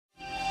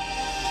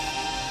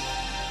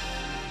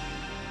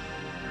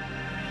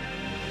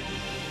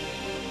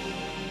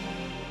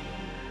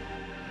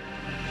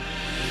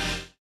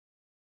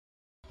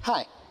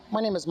Hi,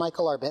 my name is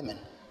Michael R. Bittman.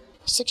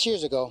 6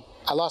 years ago,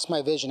 I lost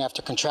my vision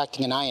after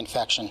contracting an eye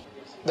infection.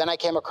 Then I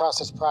came across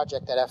this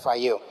project at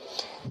FIU.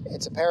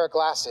 It's a pair of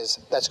glasses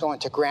that's going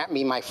to grant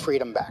me my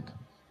freedom back.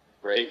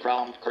 Gray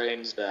crowned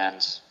cranes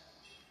dance,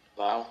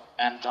 bow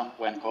and jump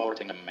when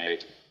courting a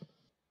mate.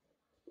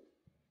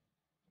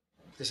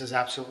 This is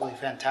absolutely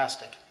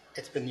fantastic.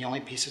 It's been the only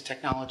piece of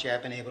technology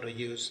I've been able to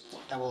use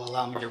that will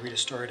allow me to read a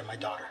story to my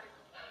daughter.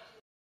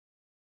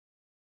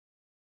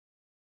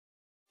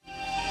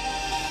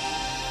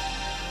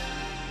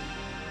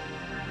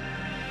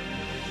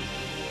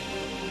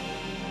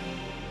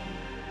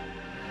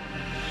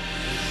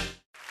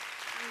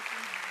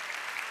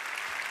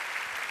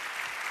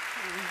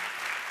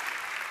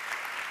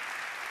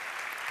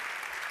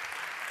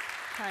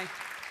 Hi.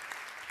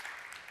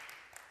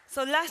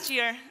 So last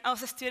year, I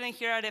was a student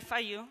here at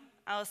FIU.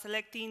 I was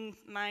selecting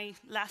my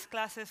last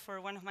classes for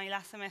one of my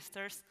last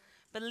semesters.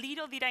 But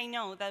little did I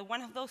know that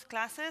one of those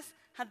classes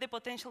had the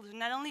potential to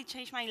not only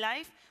change my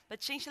life, but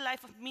change the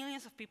life of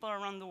millions of people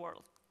around the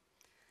world.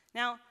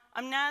 Now,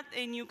 I'm not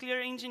a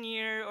nuclear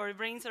engineer or a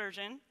brain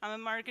surgeon. I'm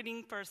a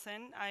marketing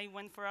person. I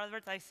went for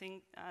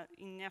advertising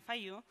in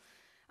FIU.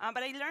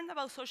 But I learned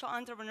about social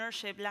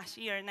entrepreneurship last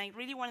year, and I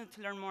really wanted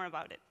to learn more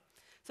about it.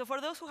 So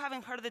for those who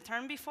haven't heard the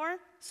term before,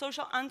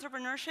 social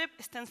entrepreneurship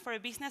stands for a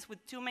business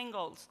with two main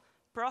goals: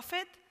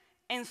 profit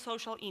and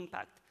social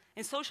impact.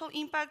 And social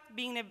impact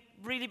being a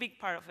really big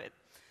part of it.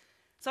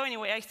 So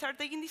anyway, I started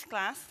taking this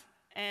class,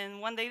 and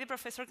one day the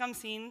professor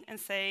comes in and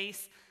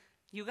says,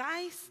 "You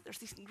guys, there's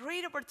this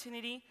great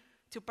opportunity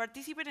to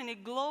participate in a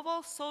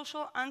global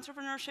social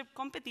entrepreneurship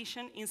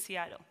competition in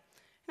Seattle."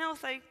 And I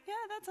was like,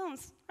 "Yeah, that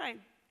sounds right.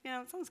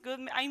 Sounds good.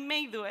 I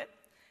may do it."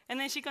 And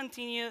then she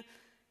continued,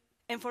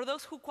 "And for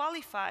those who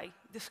qualify,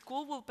 the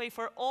school will pay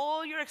for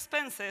all your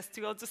expenses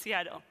to go to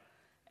Seattle."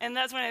 And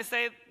that's when I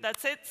said,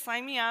 "That's it,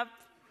 sign me up.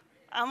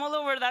 I'm all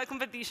over that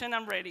competition,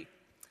 I'm ready."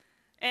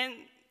 And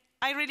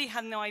I really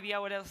had no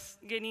idea what I was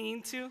getting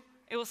into.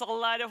 It was a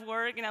lot of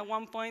work, and at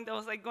one point I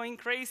was like going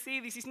crazy.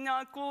 This is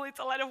not cool, it's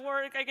a lot of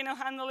work, I cannot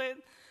handle it.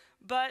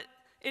 But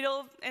it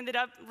all ended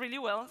up really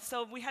well.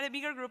 So we had a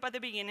bigger group at the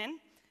beginning,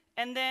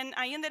 and then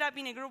I ended up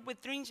in a group with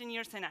 3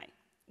 engineers and I,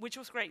 which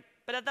was great.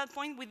 But at that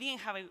point, we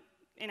didn't have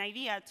an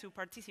idea to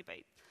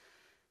participate.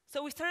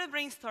 So we started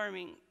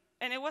brainstorming,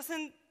 and it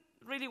wasn't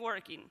really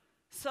working.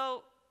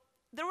 So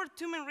there were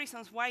 2 main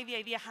reasons why the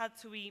idea had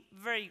to be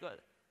very good.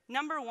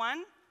 Number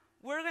one,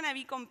 we're going to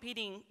be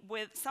competing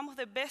with some of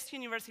the best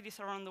universities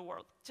around the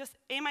world, just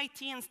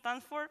MIT and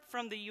Stanford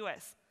from the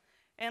US.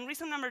 And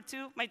reason number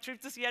 2, my trip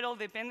to Seattle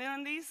depended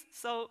on this,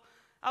 so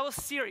I was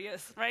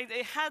serious, right?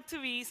 It had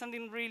to be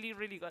something really,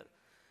 really good.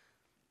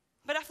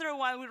 But after a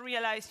while, we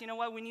realized, you know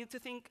what, we need to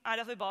think out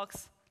of the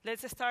box.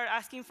 Let's start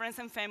asking friends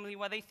and family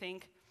what they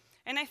think.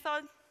 And I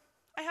thought,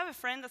 I have a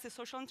friend that's a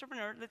social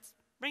entrepreneur. Let's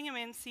bring him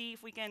in, see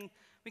if we can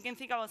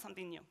think about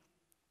something new.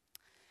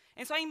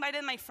 And so I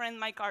invited my friend,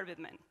 Mike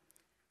Arbitman.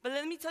 But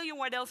let me tell you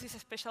what else is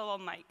special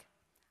about Mike.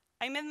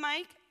 I met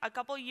Mike a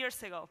couple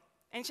years ago.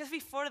 And just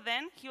before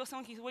then, he was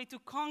on his way to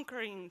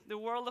conquering the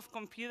world of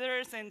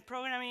computers and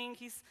programming.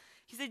 He's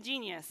a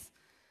genius.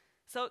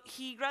 So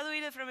he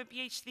graduated from a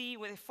PhD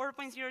with a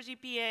 4.0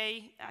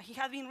 GPA. He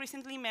had been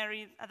recently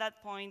married at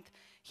that point.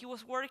 He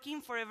was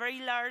working for a very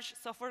large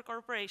software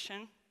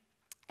corporation.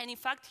 And in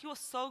fact, he was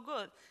so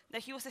good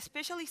that he was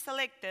especially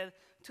selected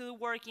to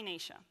work in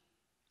Asia.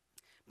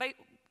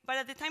 But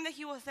at the time that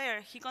he was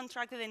there, he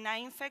contracted an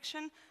eye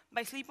infection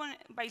by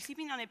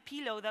sleeping on a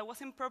pillow that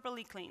wasn't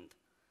properly cleaned.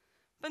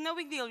 But no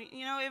big deal.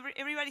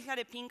 Everybody's had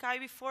a pink eye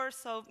before,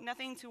 so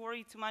nothing to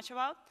worry too much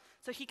about.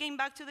 So he came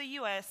back to the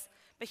US,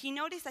 but he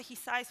noticed that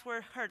his eyes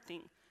were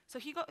hurting. So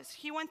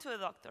he went to the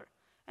doctor.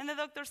 And the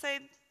doctor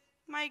said,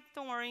 "Mike,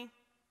 don't worry.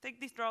 Take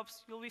these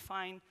drops. You'll be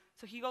fine."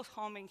 So he goes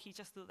home and he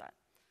just do that.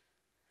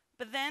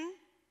 But then,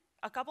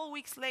 a couple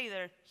weeks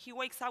later, he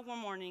wakes up one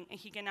morning and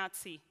he cannot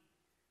see.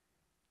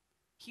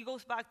 He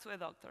goes back to the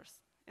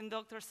doctors. And the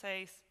doctor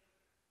says,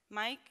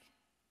 "Mike,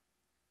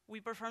 we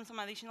performed some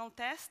additional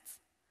tests.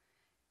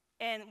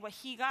 And what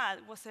he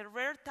got was a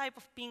rare type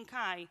of pink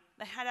eye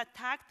that had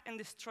attacked and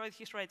destroyed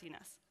his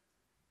retinas."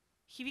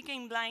 He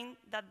became blind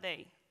that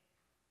day,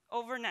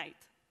 overnight.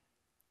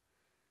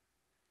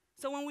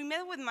 So when we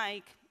met with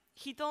Mike,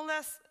 he told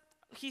us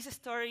his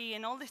story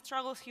and all the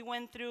struggles he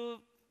went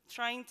through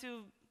trying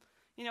to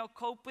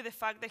cope with the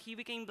fact that he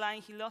became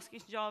blind, he lost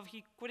his job,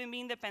 he couldn't be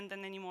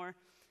independent anymore.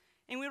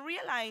 And we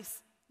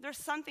realized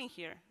there's something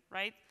here,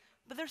 right?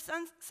 But there's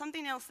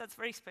something else that's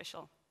very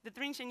special. The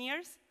 3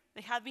 engineers,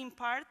 they had been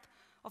part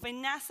of a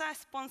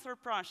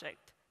NASA-sponsored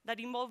project that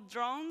involved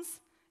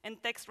drones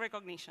and text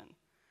recognition.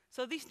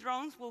 So these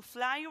drones will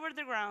fly over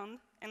the ground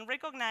and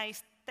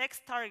recognize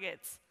text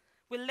targets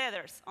with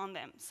letters on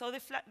them. So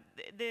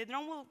the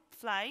drone will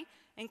fly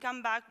and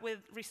come back with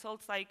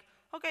results like,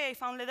 "Okay, I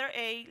found letter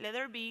A,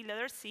 letter B,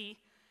 letter C."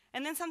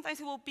 And then sometimes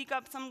it will pick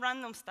up some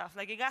random stuff,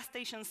 like a gas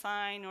station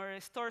sign or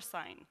a store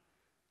sign.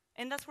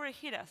 And that's where it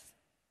hit us.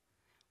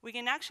 We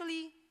can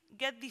actually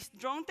get this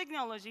drone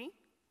technology,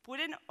 put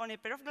it on a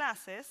pair of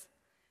glasses,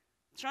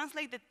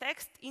 translate the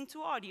text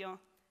into audio,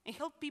 and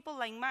help people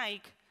like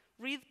Mike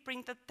read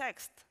printed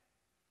text.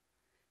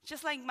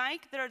 Just like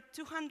Mike, there are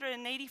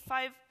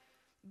 285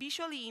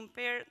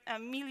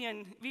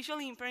 million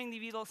visually impaired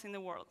individuals in the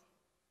world.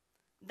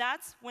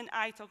 That's when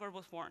Eyetalk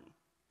was born.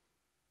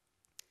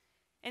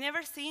 And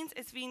ever since,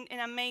 it's been an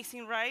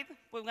amazing ride.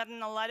 We've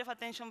gotten a lot of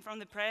attention from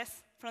the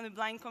press, from the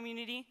blind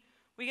community.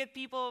 We get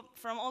people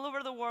from all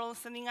over the world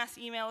sending us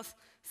emails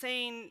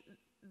saying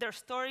their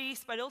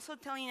stories, but also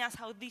telling us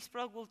how this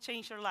product will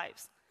change their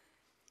lives.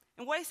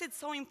 And why is it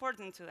so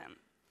important to them?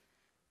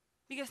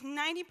 Because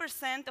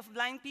 90% of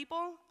blind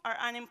people are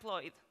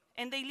unemployed,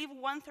 and they live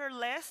 1/3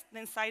 less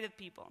than sighted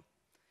people.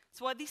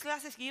 So what these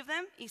classes give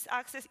them is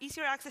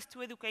easier access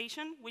to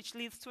education, which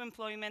leads to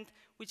employment,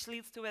 which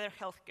leads to better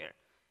healthcare,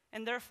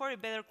 and therefore a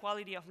better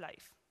quality of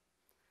life.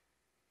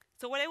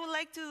 So what I would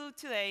like to do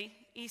today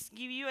is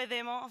give you a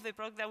demo of the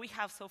product that we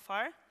have so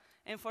far.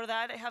 And for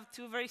that, I have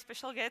two very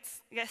special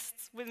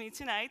guests with me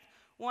tonight.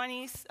 One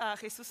is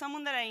Jesus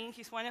Amundarain.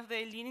 He's one of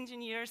the lead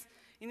engineers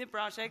in the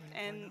project,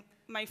 and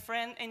my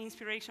friend and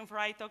inspiration for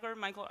Eyetalker,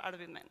 Michael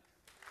Arbitman.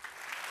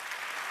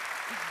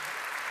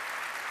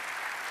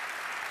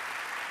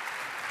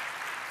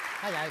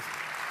 Hi, guys.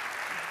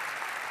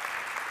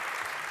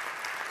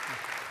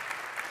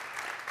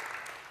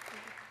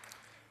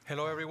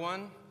 Hello,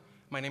 everyone.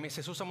 My name is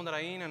Jesus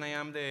Amundarain, and I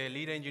am the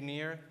lead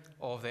engineer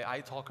of the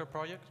Eyetalker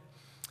project.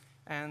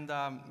 And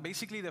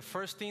basically, the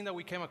first thing that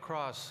we came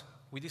across,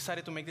 we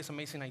decided to make this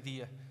amazing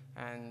idea,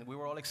 and we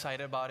were all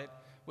excited about it.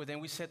 But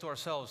then we said to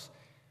ourselves,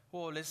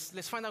 well,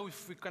 let's find out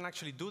if we can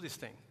actually do this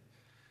thing.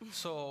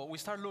 So we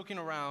start looking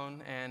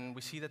around, and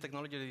we see the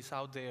technology that is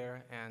out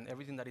there and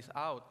everything that is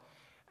out.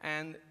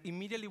 And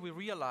immediately we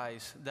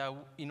realized that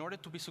in order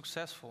to be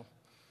successful,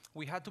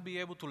 we had to be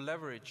able to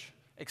leverage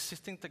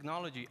existing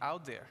technology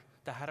out there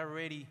that had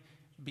already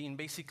been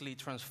basically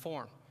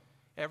transformed.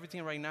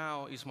 Everything right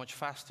now is much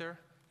faster,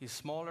 is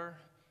smaller,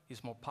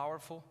 is more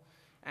powerful,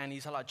 and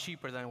is a lot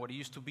cheaper than what it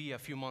used to be a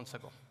few months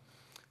ago.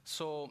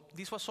 So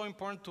this was so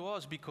important to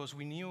us because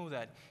we knew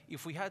that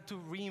if we had to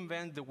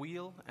reinvent the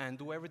wheel and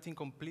do everything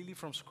completely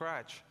from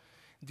scratch,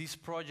 this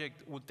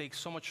project would take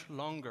so much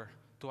longer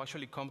to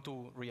actually come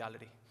to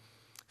reality.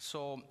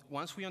 So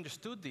once we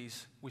understood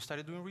this, we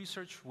started doing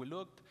research, we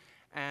looked,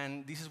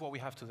 and this is what we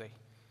have today.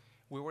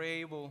 We were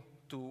able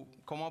to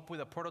come up with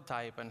a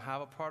prototype and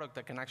have a product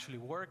that can actually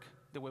work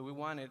the way we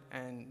want it,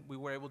 and we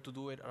were able to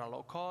do it at a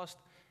low cost,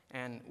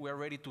 and we're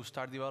ready to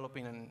start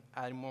developing and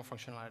adding more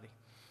functionality.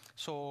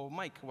 So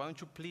Mike, why don't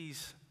you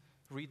please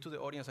read to the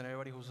audience and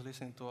everybody who's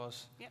listening to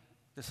us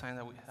the sign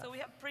that we have. So we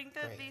have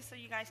printed this so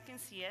you guys can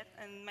see it,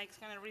 and Mike's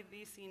going to read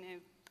this in a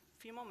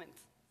few moments.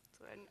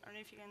 So I don't know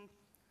if you can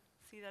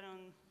see that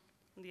on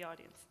the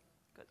audience.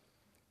 Good.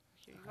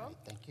 Here you go. Right,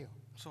 thank you.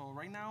 So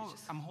right now,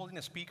 I'm holding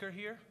a speaker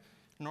here.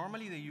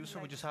 Normally, the user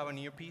would just have an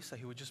earpiece that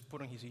he would just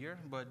put on his ear,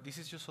 but this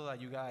is just so that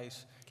you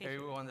guys,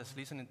 everyone that's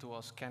listening to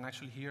us, can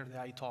actually hear the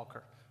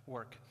Eyetalker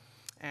work.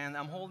 And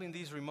I'm holding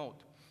this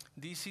remote.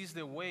 This is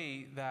the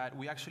way that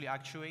we actually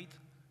actuate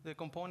the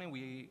component.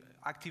 We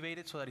activate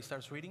it so that it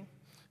starts reading.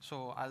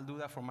 So I'll do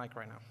that for Mike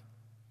right now.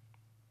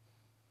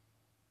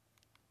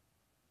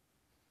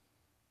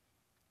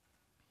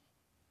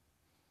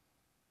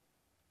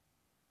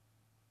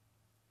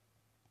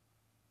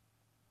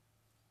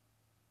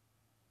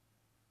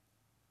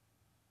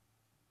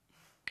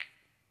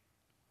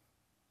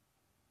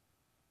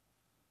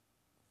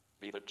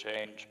 Be the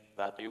change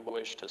that you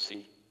wish to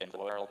see in the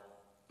world.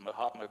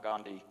 Mahatma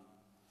Gandhi.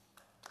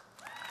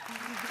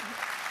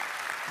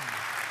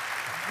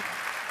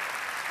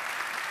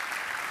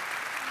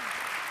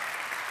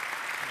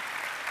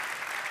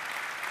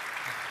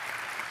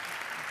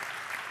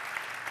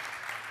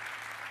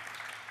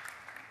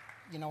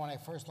 You know, when I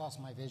first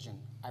lost my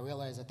vision, I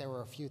realized that there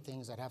were a few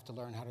things I'd have to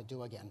learn how to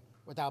do again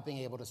without being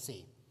able to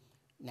see.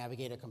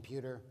 Navigate a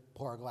computer,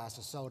 pour a glass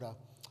of soda,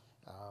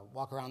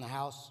 walk around the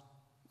house.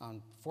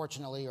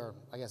 Unfortunately, or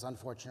I guess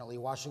unfortunately,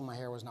 washing my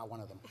hair was not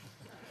one of them.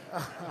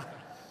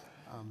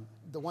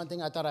 The one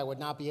thing I thought I would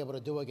not be able to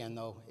do again,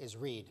 though, is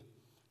read.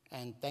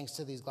 And thanks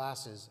to these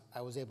glasses,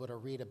 I was able to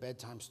read a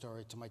bedtime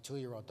story to my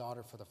 2-year-old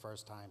daughter for the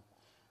first time.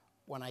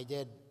 When I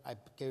did, I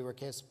gave her a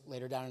kiss,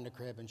 laid her down in the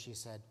crib, and she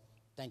said,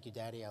 "Thank you,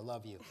 Daddy, I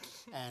love you."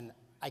 And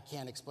I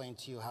can't explain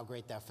to you how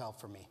great that felt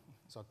for me.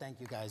 So thank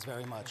you guys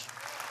very much.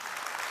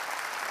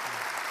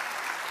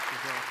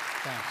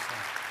 Thanks.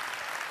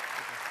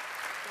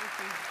 Thank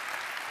you.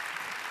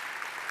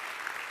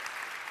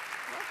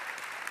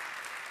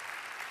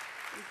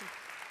 Thank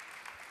you.